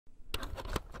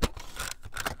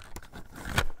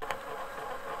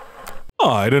Oh,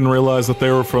 I didn't realize that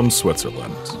they were from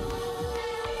Switzerland.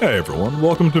 Hey everyone,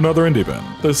 welcome to another indie bin.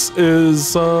 This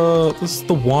is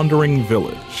the Wandering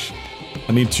Village.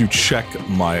 I need to check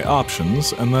my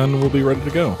options and then we'll be ready to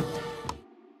go.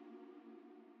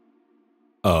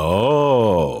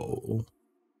 Oh.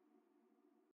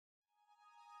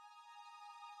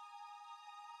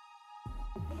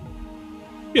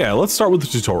 Yeah, let's start with the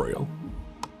tutorial.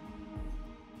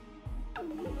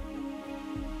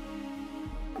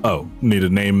 Oh, need to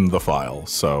name the file,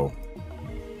 so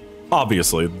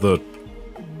obviously the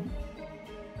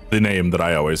name that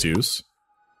I always use.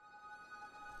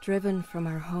 Driven from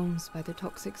our homes by the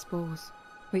toxic spores,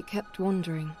 we kept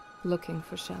wandering, looking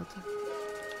for shelter.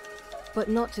 But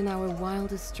not in our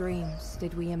wildest dreams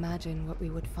did we imagine what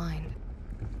we would find.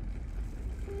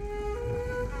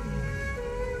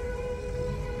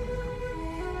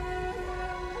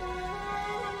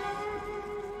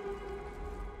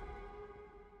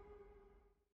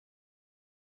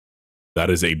 That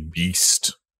is a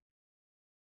beast.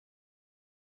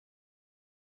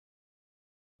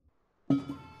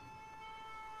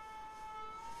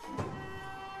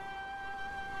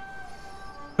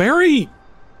 Very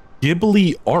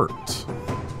Ghibli art.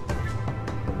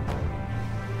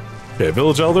 Okay,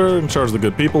 village elder in charge of the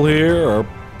good people here. Our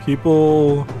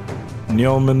people,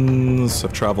 Neomans,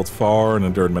 have traveled far and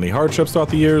endured many hardships throughout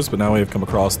the years, but now we have come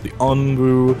across the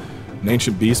Onbu, an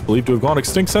ancient beast believed to have gone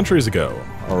extinct centuries ago.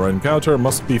 Our encounter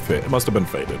must have been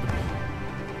fated.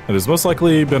 It has most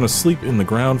likely been asleep in the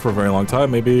ground for a very long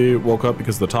time. Maybe it woke up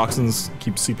because the toxins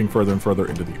keep seeping further and further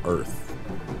into the earth.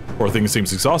 Poor thing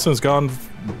seems exhausted and has gone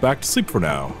back to sleep for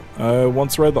now. I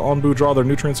once read the Onbu draw their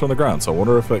nutrients from the ground, so I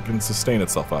wonder if it can sustain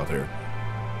itself out here.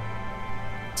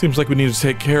 Seems like we need to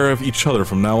take care of each other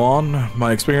from now on.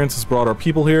 My experience has brought our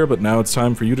people here, but now it's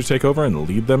time for you to take over and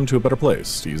lead them to a better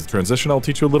place. To use the transition, I'll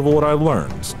teach you a little of what I've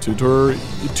learned. Tutor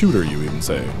you even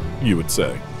say. You would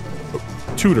say.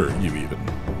 Tutor you even.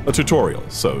 A tutorial,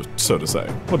 so to say.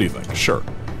 What do you think? Sure.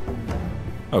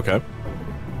 Okay.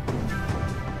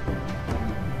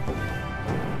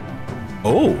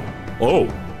 Oh,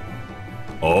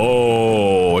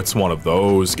 it's one of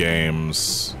those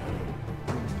games.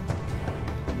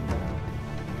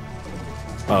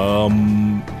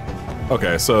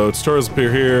 Okay, so tutorials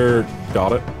appear here.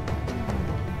 Got it.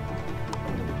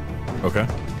 Okay.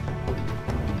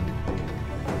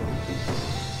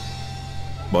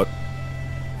 What?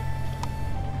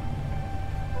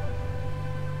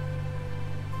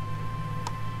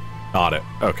 Got it.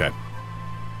 Okay.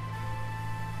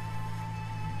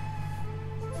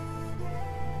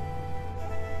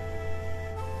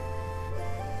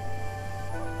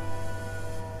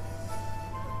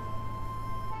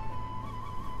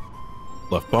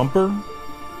 Left bumper.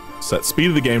 Set speed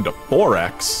of the game to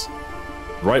 4x.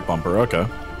 Right bumper, okay.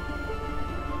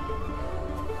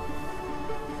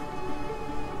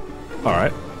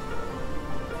 Alright.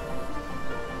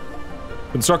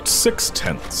 Construct 6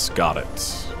 tents. Got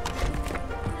it.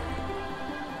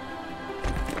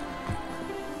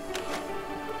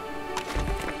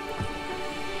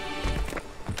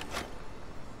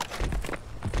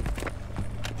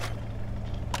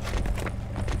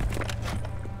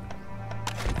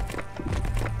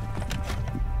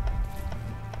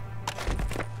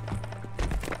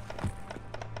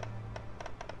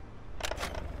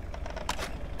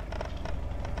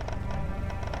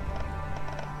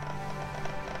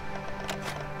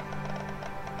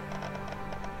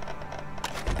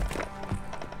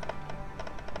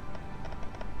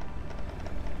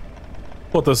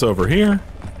 Put this over here.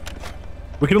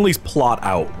 We can at least plot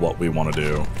out what we want to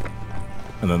do.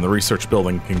 And then the research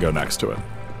building can go next to it.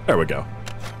 There we go.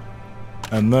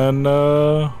 And then,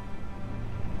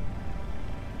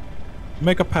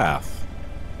 make a path.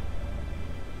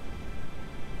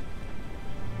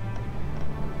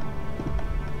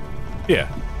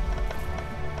 Yeah.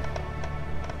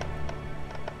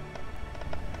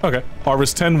 Okay.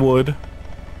 Harvest 10 wood.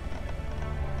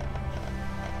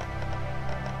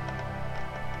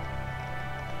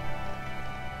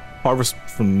 Harvest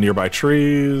from nearby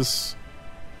trees.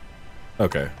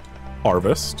 Okay.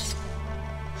 Harvest.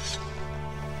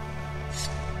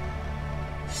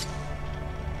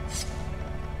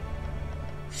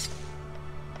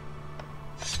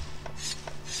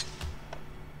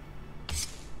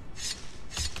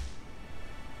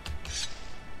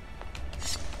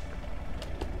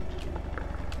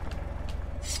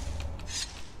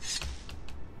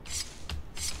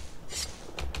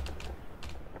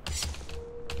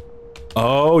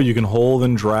 Oh, you can hold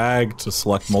and drag to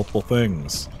select multiple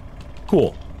things.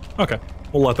 Cool. Okay.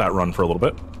 We'll let that run for a little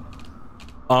bit.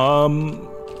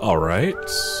 Alright,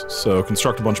 so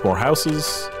construct a bunch more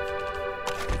houses.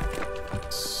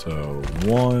 So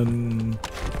 1,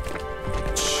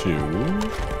 2,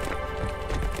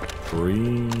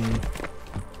 3,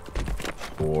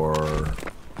 4,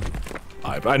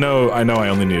 5. I know I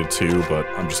only needed 2, but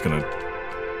I'm just gonna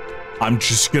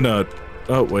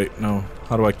oh wait, no.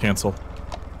 How do I cancel?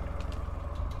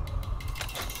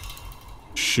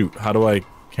 Shoot, how do I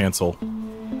cancel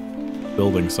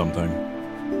building something?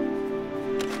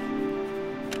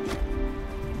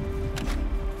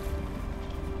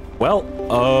 Well,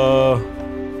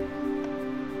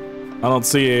 I don't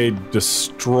see a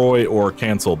destroy or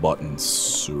cancel button,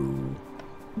 so...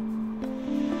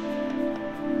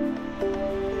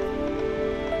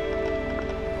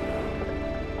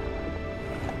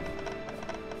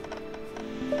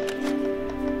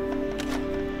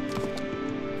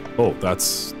 Oh,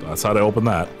 that's how to open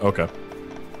that. Okay.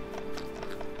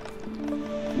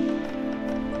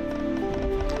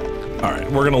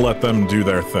 Alright, we're gonna let them do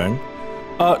their thing.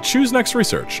 Choose next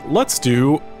research. Let's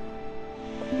do...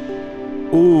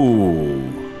 Ooh.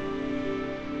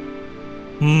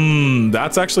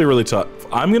 That's actually really tough.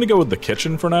 I'm gonna go with the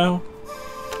kitchen for now.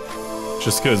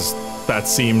 Just because that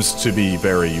seems to be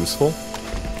very useful.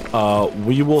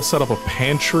 We will set up a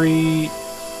pantry...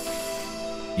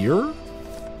 here?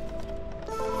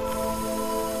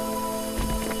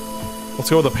 Let's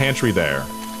go with a pantry there.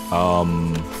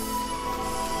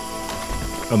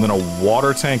 And then a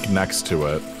water tank next to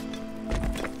it.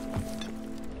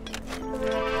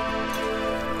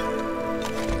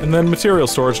 And then material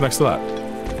storage next to that.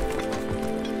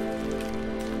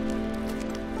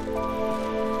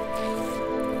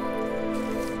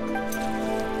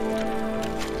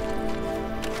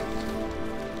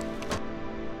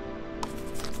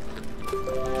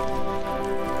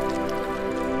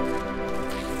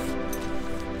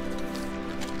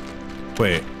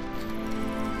 Wait.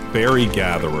 Berry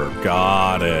gatherer.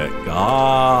 Got it.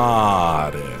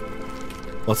 Got it.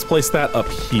 Let's place that up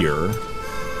here.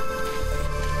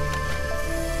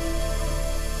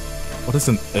 What is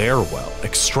an air well?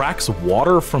 Extracts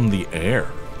water from the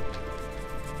air.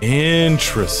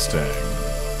 Interesting.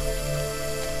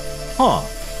 Huh.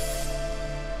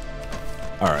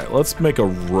 Alright, let's make a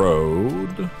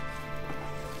road.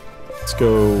 Let's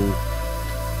go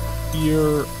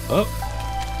here, up.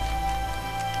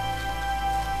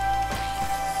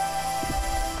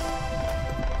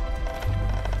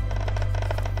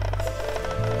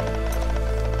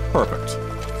 Perfect.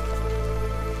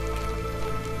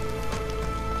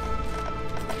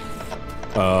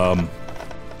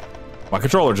 My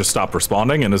controller just stopped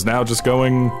responding and is now just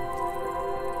going...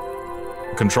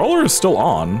 The controller is still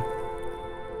on.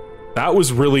 That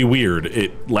was really weird.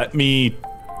 It let me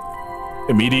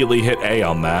immediately hit A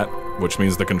on that, which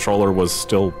means the controller was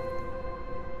still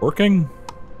working.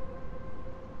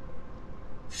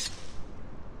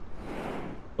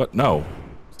 But no.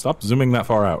 Stop zooming that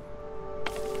far out.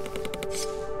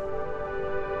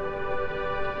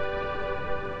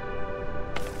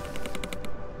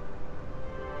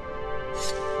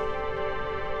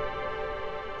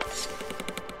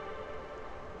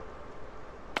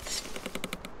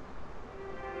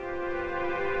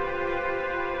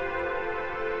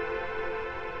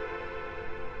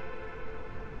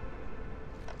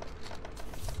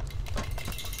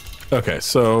 Okay,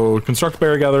 so construct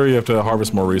berry gatherer, you have to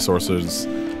harvest more resources.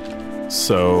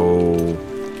 So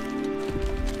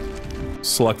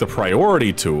select the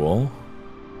priority tool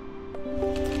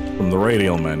from the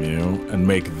radial menu and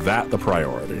make that the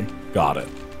priority. Got it.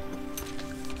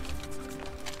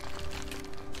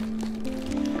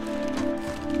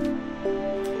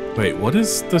 Wait, what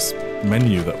is this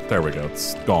menu that... There we go,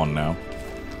 it's gone now.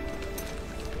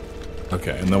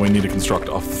 Okay, and then we need to construct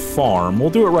a farm. We'll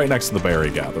do it right next to the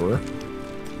berry gatherer.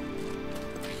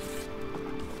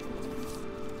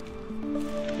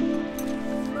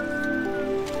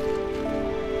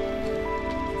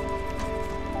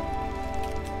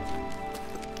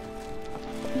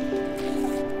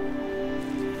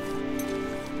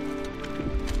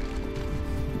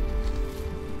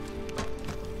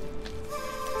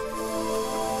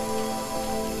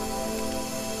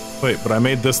 Wait, but I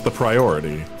made this the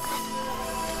priority.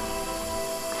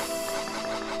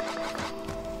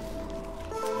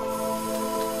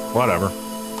 Whatever.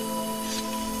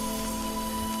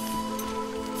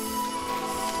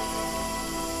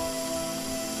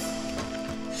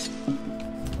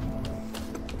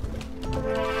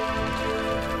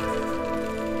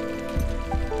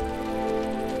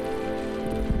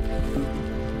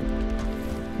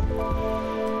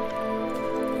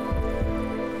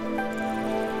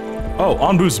 Oh,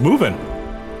 Onbu's moving.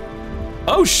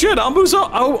 Oh shit, Anbu's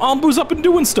up, Anbu's up and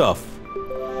doing stuff.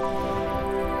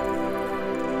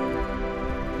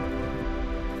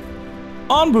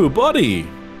 Anbu, buddy.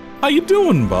 How you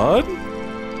doing, bud?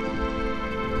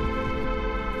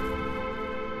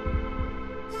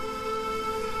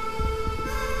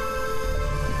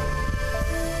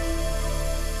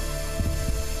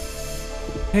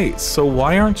 Hey, so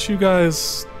why aren't you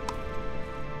guys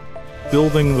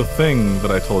building the thing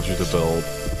that I told you to build?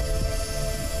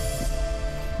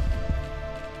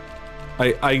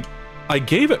 I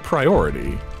gave it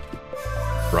priority,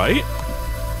 right?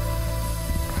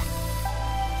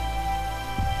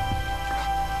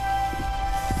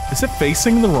 Is it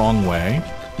facing the wrong way?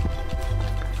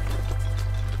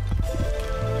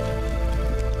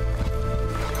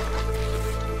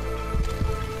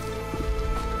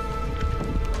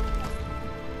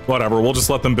 Whatever, we'll just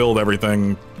let them build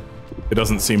everything. It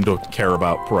doesn't seem to care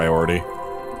about priority.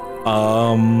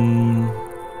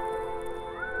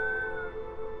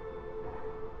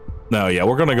 No, yeah,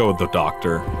 we're gonna go with the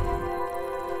doctor.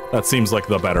 That seems like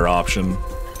the better option.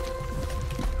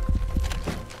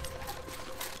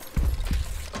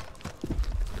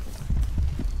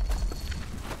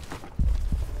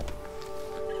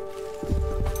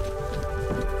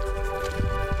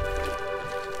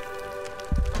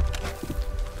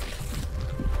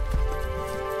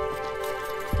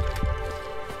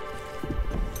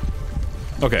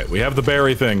 Okay, we have the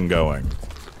berry thing going.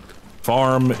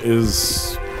 Farm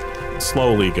is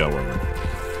slowly going.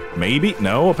 Maybe?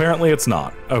 No, apparently it's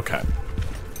not. Okay.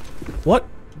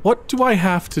 What do I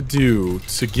have to do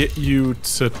to get you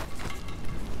to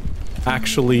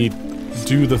actually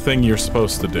do the thing you're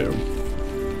supposed to do?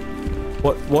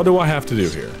 What do I have to do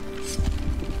here?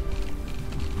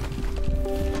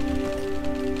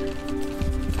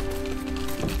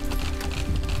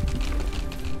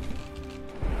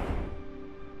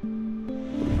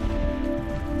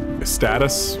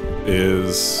 Status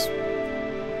is...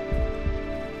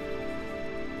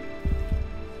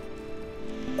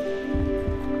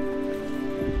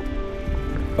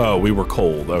 Oh, we were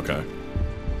cold, okay.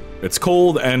 It's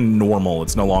cold and normal,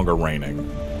 it's no longer raining.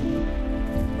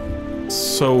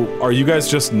 So, are you guys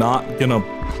just not gonna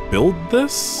build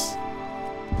this?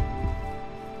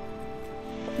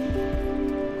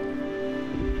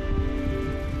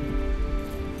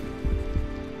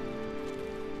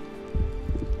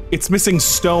 It's missing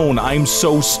stone. I'm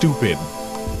so stupid.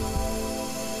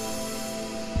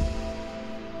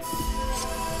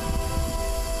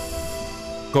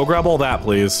 Go grab all that,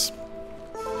 please.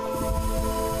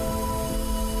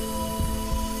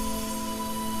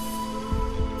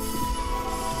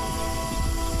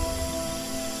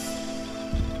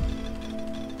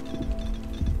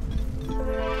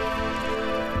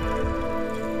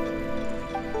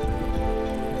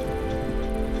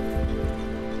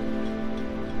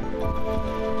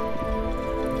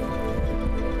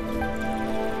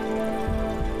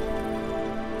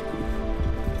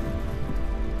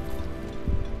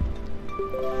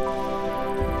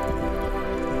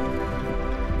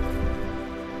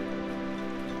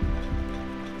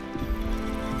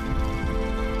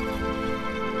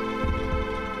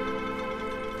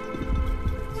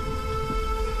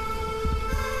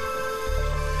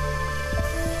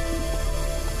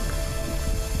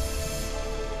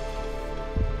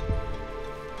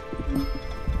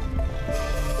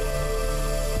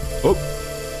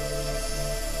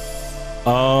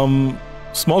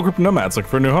 Small group of nomads looking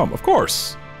for a new home. Of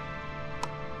course.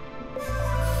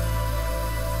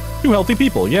 Two healthy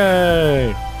people.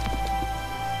 Yay.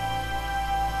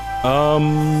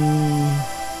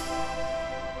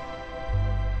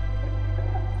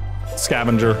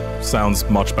 Scavenger sounds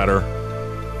much better.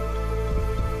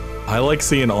 I like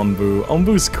seeing Anbu.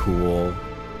 Anbu's cool.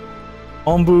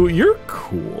 Anbu, you're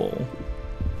cool.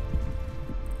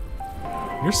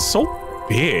 You're so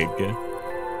big.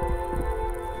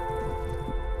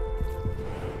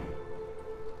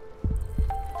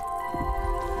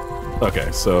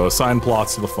 Okay, so assign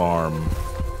plots to the farm.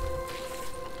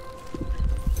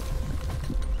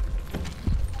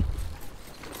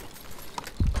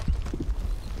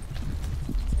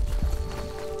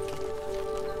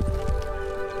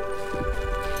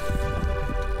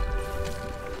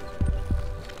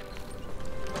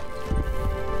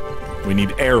 We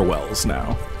need air wells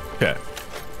now. Okay.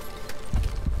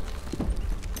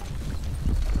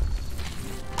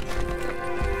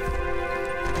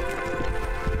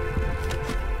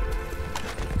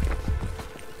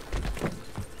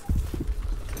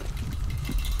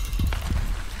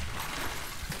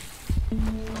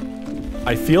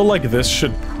 I feel like this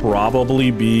should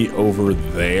probably be over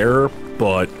there,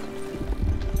 but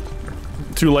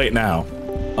too late now.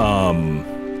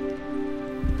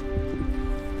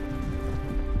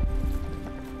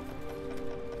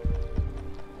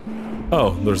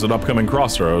 Oh, there's an upcoming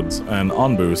crossroads, and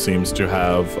Onbu seems to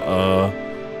have,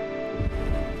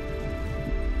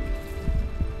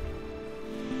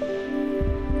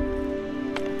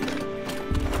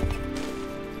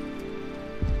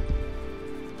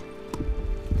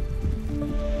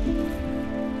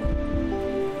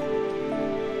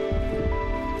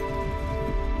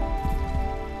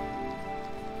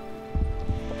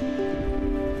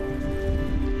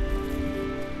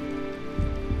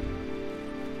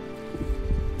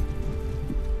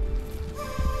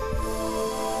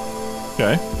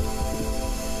 okay.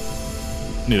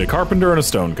 Need a carpenter and a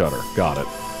stone cutter. Got it.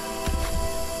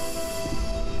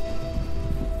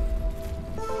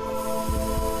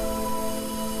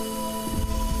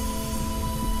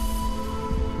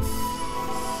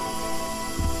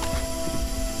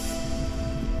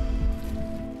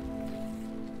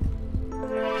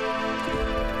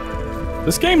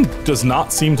 This game does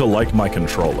not seem to like my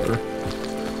controller.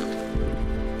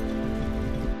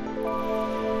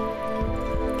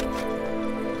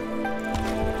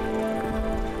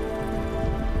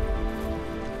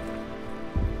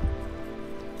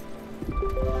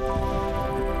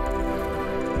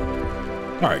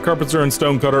 Alright, carpenter and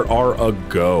stonecutter are a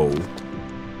go.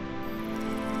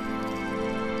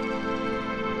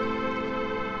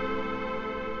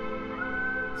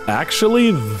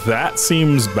 Actually, that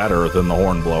seems better than the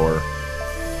hornblower.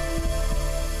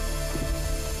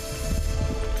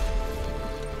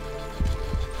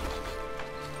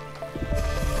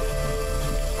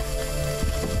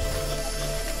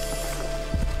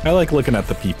 I like looking at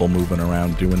the people moving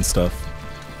around doing stuff.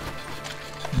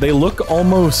 They look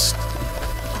almost...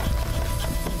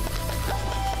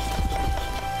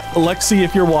 Alexi,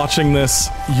 if you're watching this,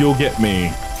 you'll get me.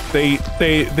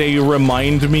 They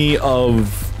remind me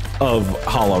of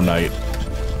Hollow Knight.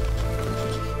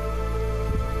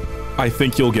 I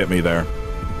think you'll get me there.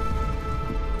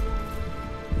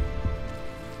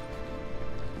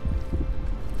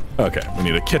 Okay, we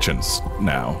need a kitchen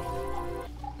now.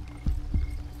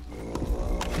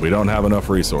 We don't have enough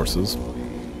resources.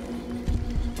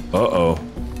 Uh-oh.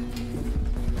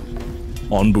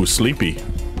 Onbu sleepy.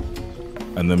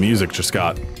 And the music just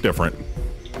got different.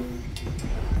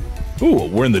 Ooh,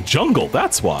 we're in the jungle,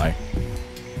 that's why.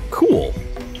 Cool.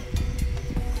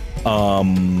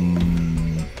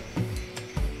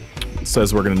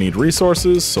 Says we're gonna need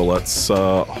resources, so let's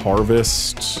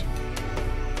harvest.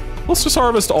 Let's just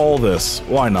harvest all this.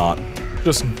 Why not?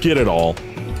 Just get it all.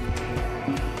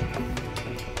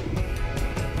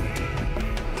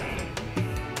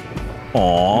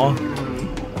 Aww.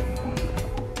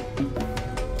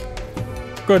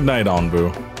 Good night,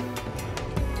 Onbu.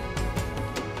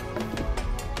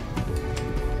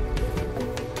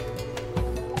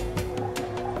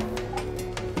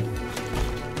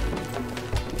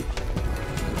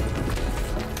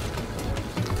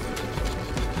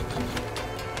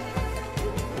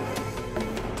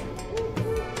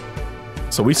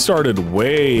 So we started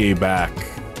way back.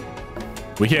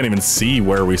 We can't even see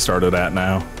where we started at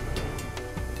now.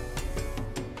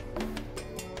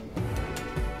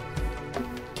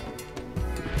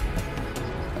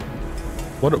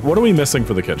 What are we missing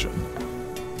for the kitchen?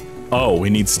 Oh, we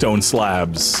need stone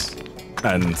slabs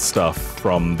and stuff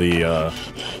from the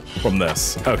from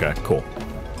this. Okay, cool.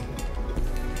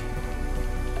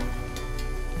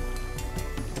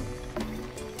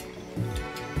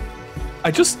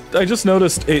 I just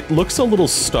noticed it looks a little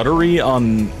stuttery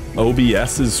on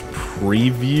OBS's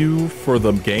preview for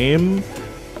the game,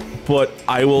 but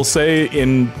I will say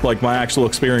in like my actual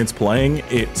experience playing,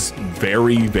 it's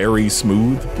very, very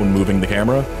smooth when moving the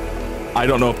camera. I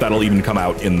don't know if that'll even come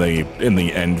out in the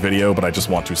end video, but I just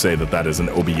want to say that that is an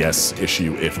OBS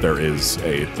issue if there is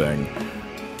a thing.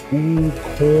 Ooh,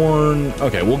 corn.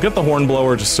 Okay, we'll get the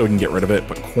hornblower just so we can get rid of it,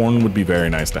 but corn would be very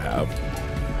nice to have.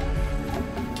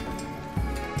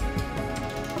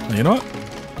 You know what?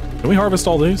 Can we harvest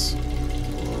all these?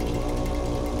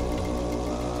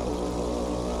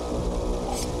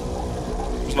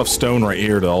 There's enough stone right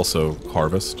here to also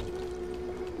harvest.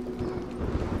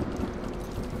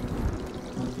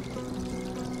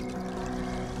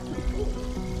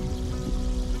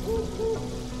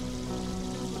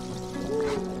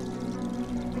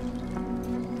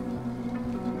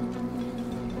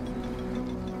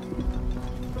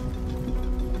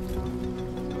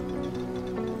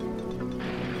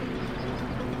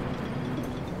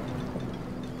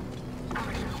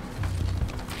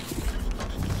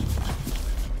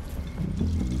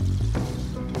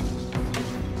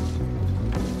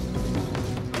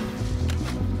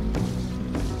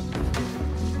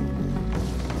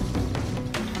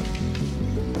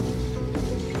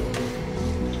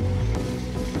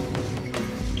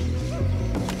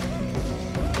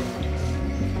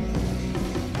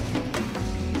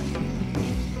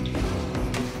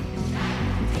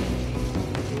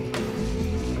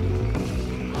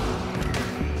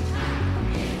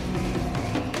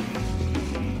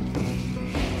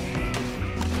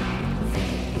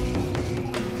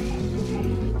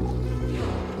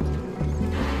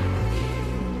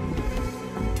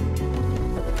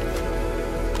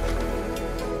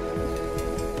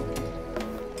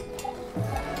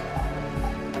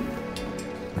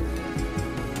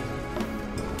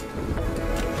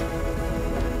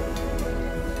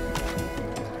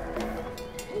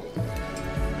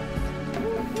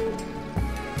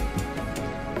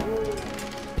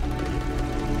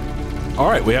 All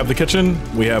right, we have the kitchen.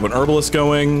 We have an herbalist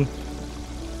going.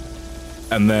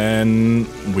 And then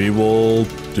we will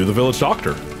do the village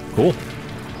doctor. Cool.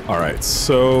 All right,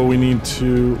 so we need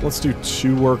to... Let's do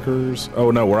 2 workers. Oh,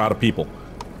 no, we're out of people.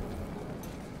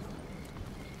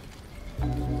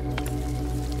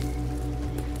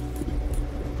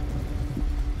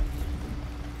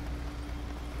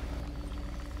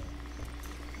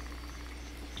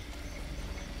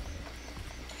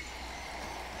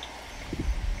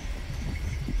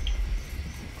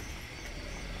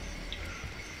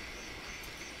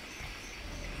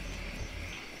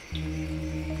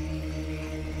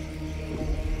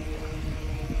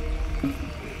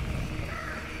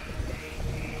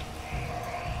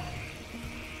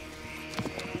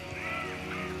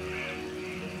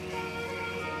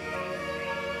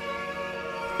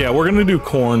 Yeah, we're gonna do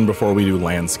corn before we do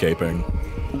landscaping.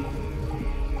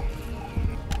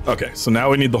 Okay, so now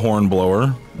we need the horn blower,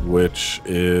 which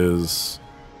is...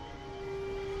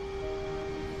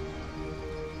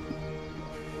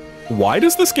 Why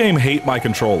does this game hate my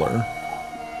controller?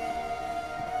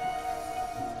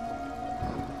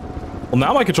 Well,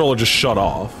 now my controller just shut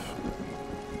off.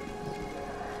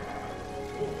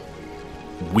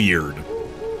 Weird.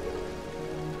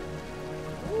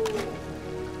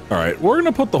 Alright, we're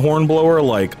gonna put the horn blower,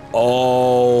 like,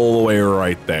 all the way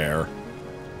right there.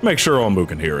 Make sure Onbu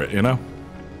can hear it, you know?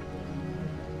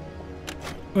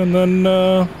 And then,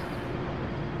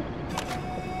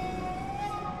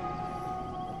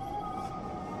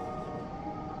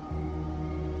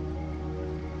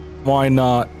 why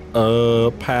not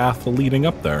a path leading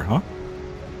up there, huh?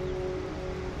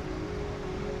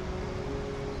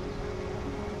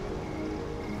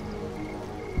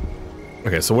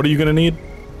 Okay, so what are you gonna need?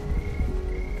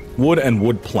 Wood and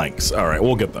wood planks. All right,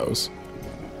 we'll get those.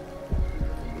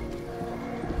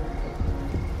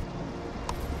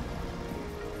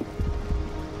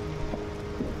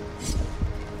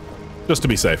 Just to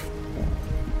be safe.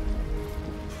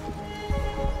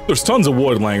 There's tons of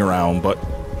wood laying around, but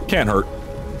can't hurt.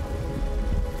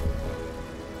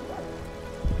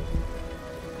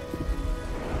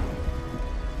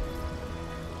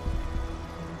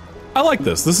 I like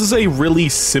this. This is a really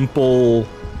simple...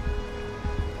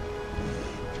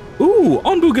 Ooh,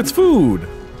 Onbu gets food!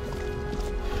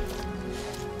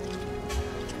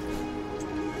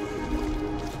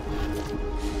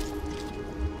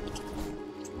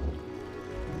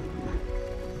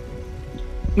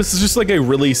 This is just like a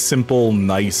really simple,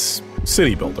 nice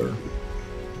city builder.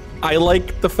 I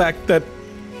like the fact that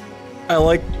I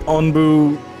like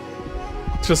Onbu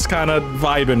just kind of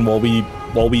vibing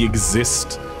while we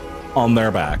exist on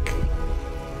their back.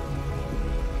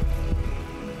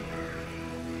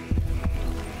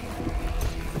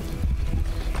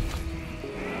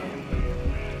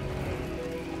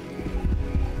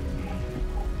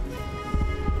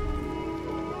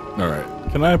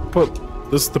 Alright, can I put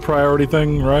this the priority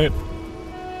thing, right?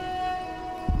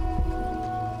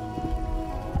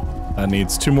 That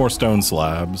needs 2 more stone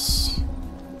slabs.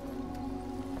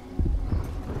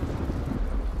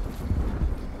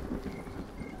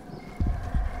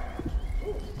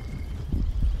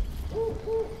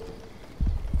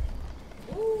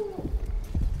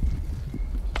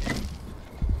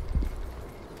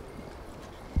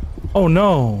 Oh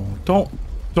no, don't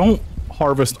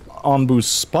harvest Onbu's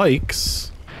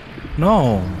spikes.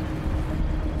 No.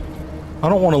 I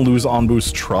don't want to lose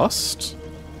Onbu's trust.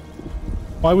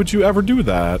 Why would you ever do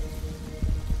that?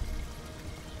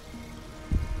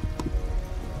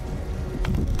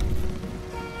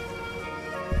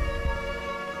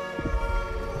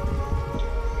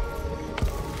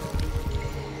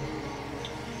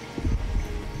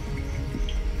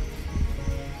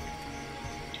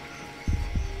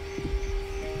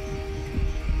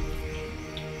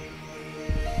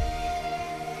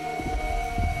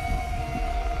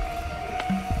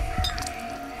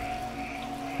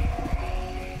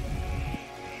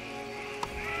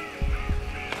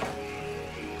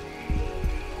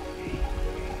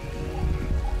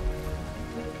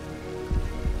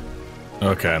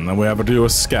 Okay, and then we have to do a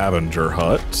scavenger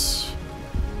hut.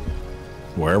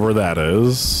 Wherever that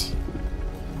is.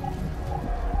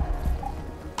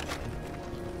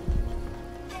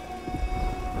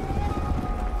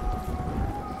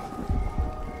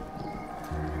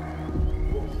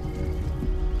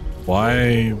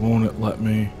 Why won't it let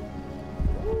me?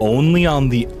 Only on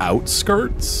the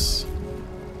outskirts?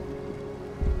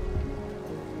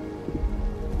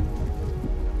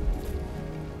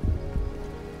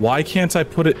 Why can't I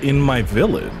put it in my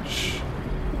village?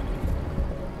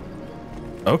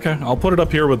 Okay, I'll put it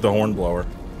up here with the hornblower.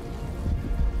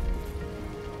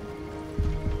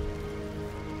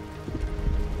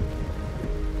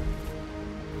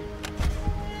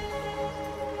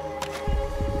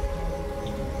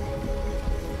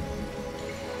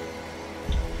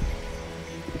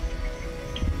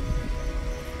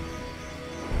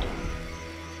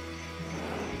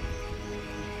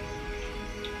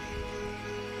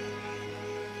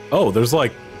 Oh, there's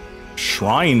like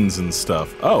shrines and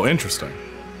stuff. Oh, interesting.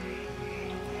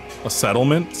 A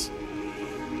settlement.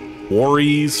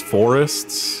 Quarries,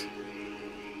 forests.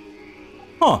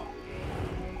 Huh.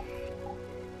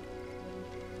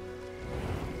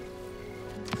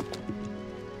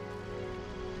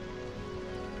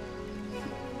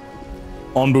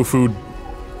 Onbu food.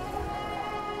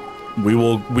 We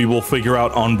will figure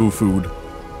out Onbu food.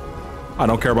 I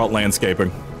don't care about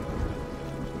landscaping.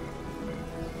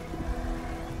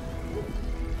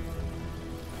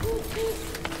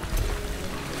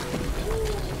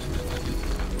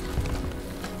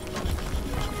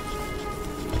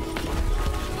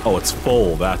 Oh, it's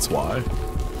full, that's why.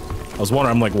 I was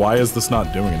wondering, I'm like, why is this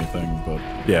not doing anything? But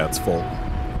yeah, it's full.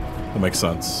 That makes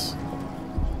sense.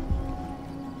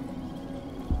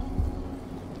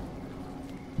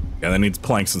 Yeah, that needs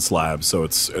planks and slabs, so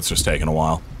it's just taking a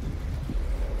while.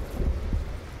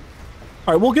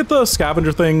 All right, we'll get the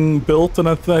scavenger thing built, and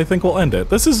I think we'll end it.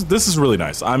 This is really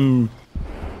nice.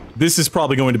 This is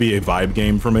probably going to be a vibe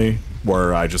game for me,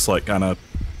 where I just like kind of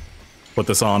put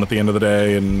this on at the end of the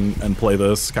day and play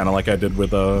this, kind of like I did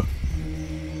with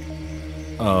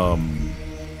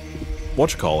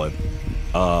whatchamacallit?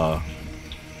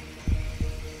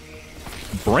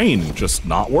 Brain just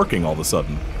not working all of a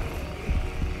sudden.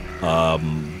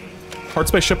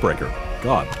 Heartspace Shipbreaker.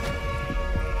 God.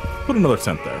 Put another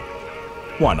tent there.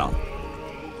 Why not?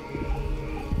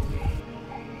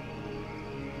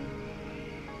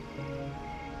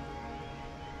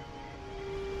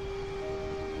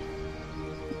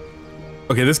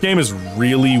 Okay, this game is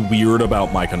really weird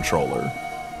about my controller.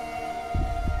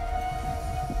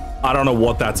 I don't know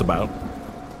what that's about.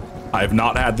 I've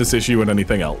not had this issue in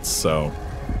anything else, so...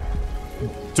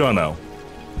 don't know.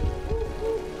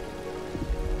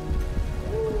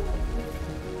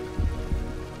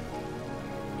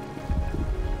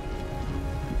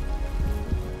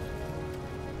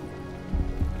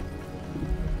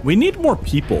 We need more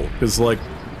people, because, like,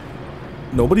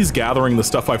 nobody's gathering the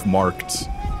stuff I've marked.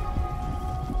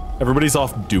 Everybody's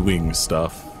off doing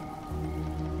stuff.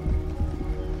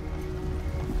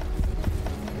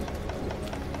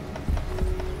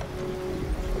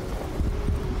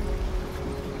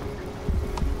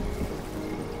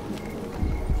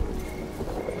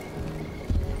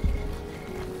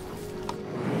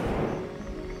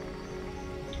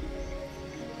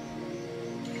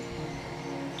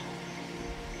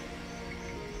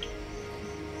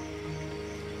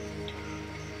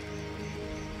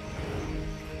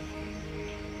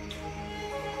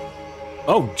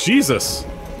 Oh, Jesus.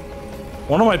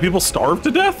 One of my people starved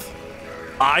to death?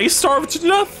 I starved to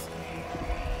death?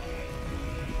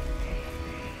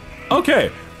 Okay.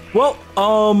 Well,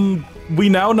 we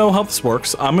now know how this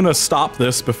works. I'm gonna stop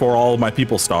this before all of my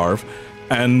people starve,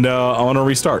 and I wanna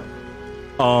restart.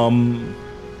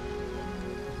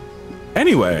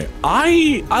 Anyway,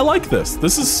 I like this.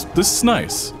 This is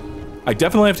nice. I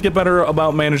definitely have to get better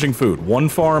about managing food. One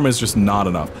farm is just not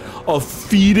enough. A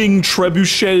feeding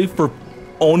trebuchet for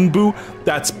Onbu?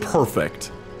 That's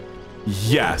perfect.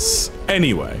 Yes.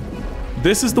 Anyway,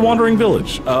 this is The Wandering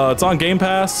Village. It's on Game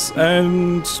Pass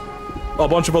and a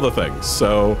bunch of other things.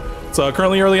 So it's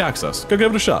currently early access. Go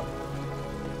give it a shot.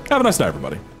 Have a nice night,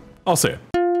 everybody. I'll see you.